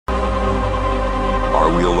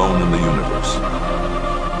alone in the universe?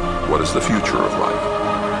 What is the future of life?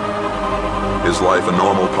 Is life a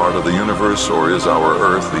normal part of the universe, or is our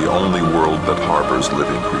Earth the only world that harbors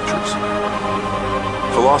living creatures?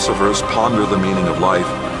 Philosophers ponder the meaning of life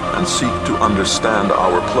and seek to understand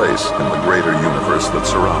our place in the greater universe that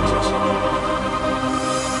surrounds us.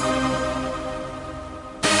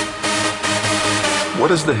 What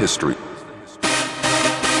is the history?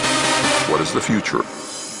 What is the future?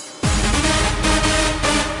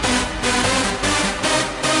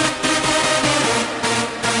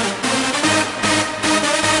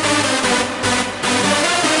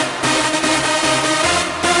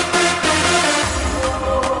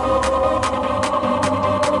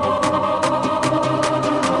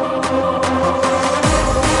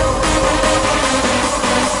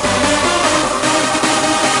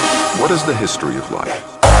 What is the history of life?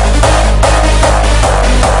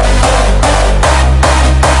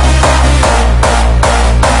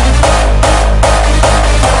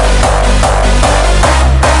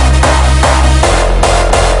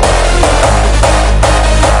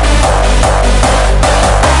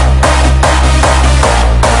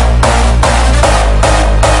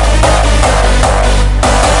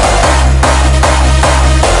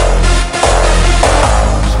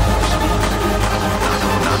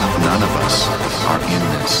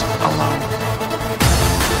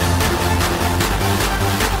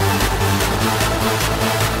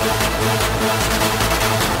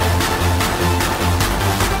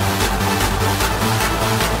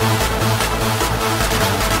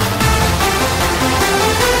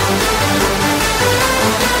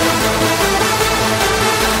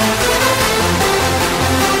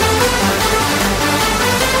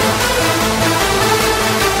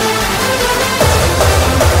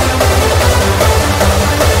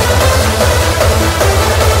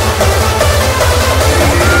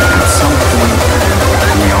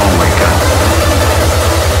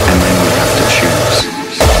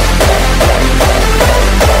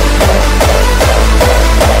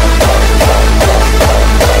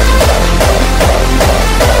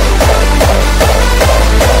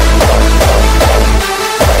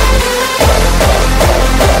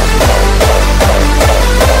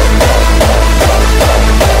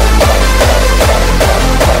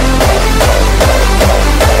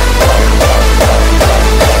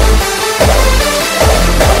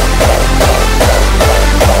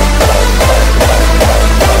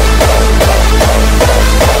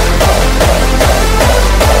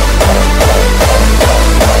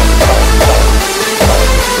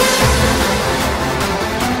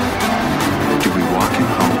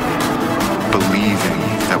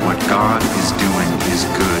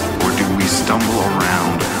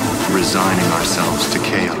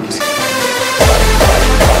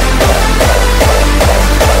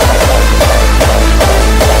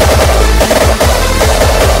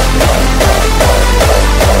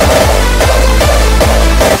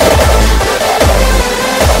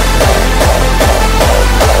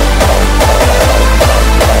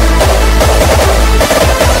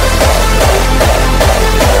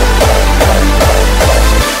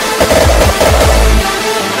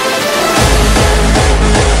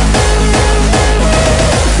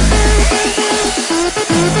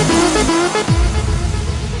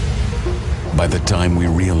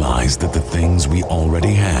 That the things we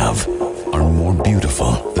already have are more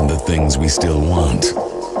beautiful than the things we still want.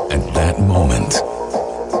 At that moment,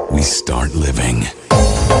 we start living.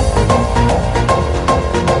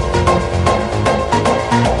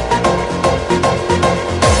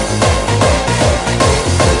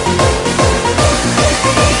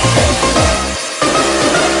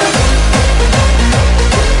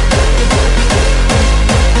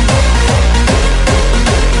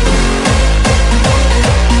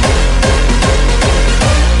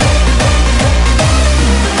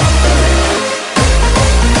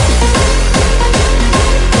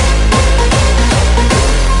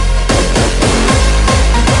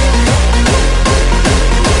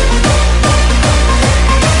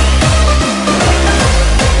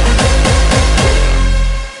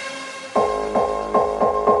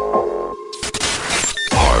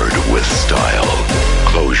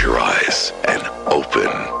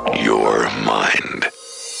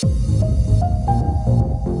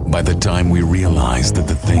 By the time we realize that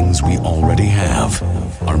the things we already have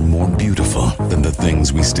are more beautiful than the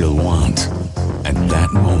things we still want, at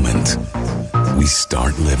that moment, we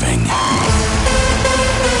start living.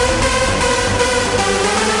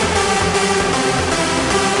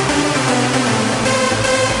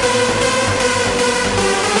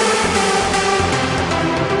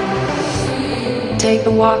 Take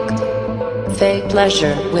a walk, fake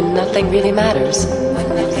pleasure when nothing really matters.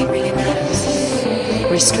 Nothing really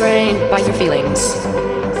matters. Restrained by your feelings.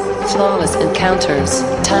 Flawless encounters.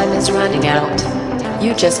 Time is running out.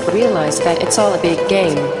 You just realize that it's all a big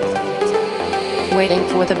game. Waiting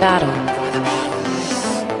for the battle.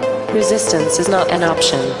 Resistance is not an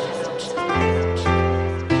option.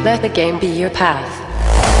 Let the game be your path.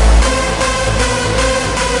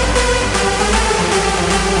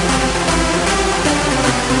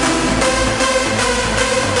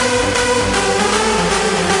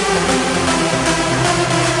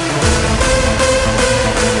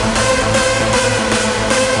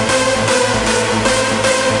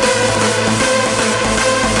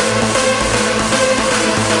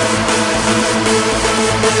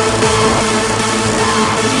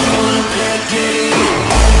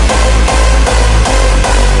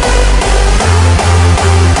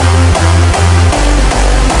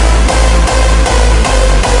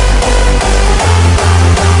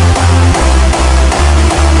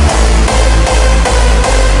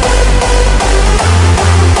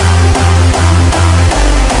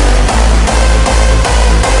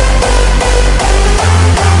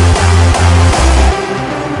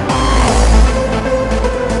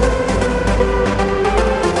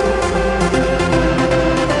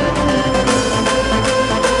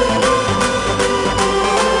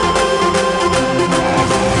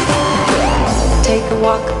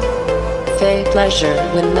 Pleasure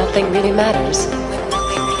when nothing really matters.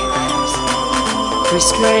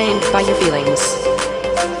 Restrained by your feelings.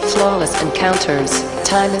 Flawless encounters.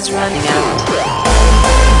 Time is running out.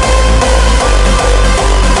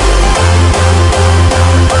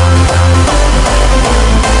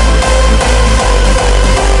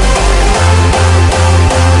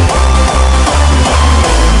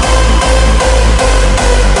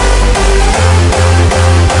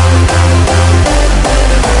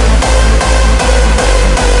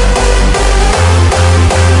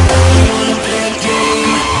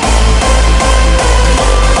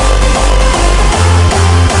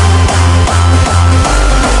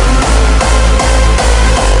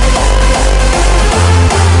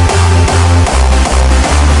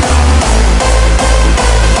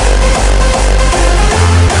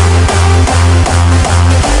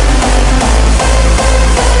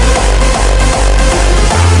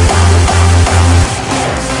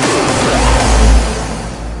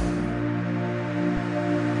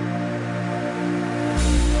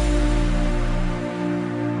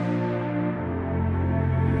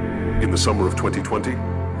 In the summer of 2020,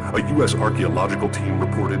 a U.S. archaeological team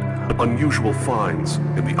reported unusual finds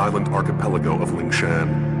in the island archipelago of Lingshan.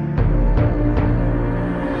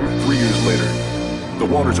 3 years later, the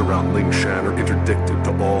waters around Lingshan are interdicted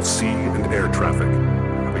to all sea and air traffic.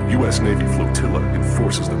 A U.S. Navy flotilla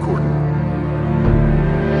enforces the cordon.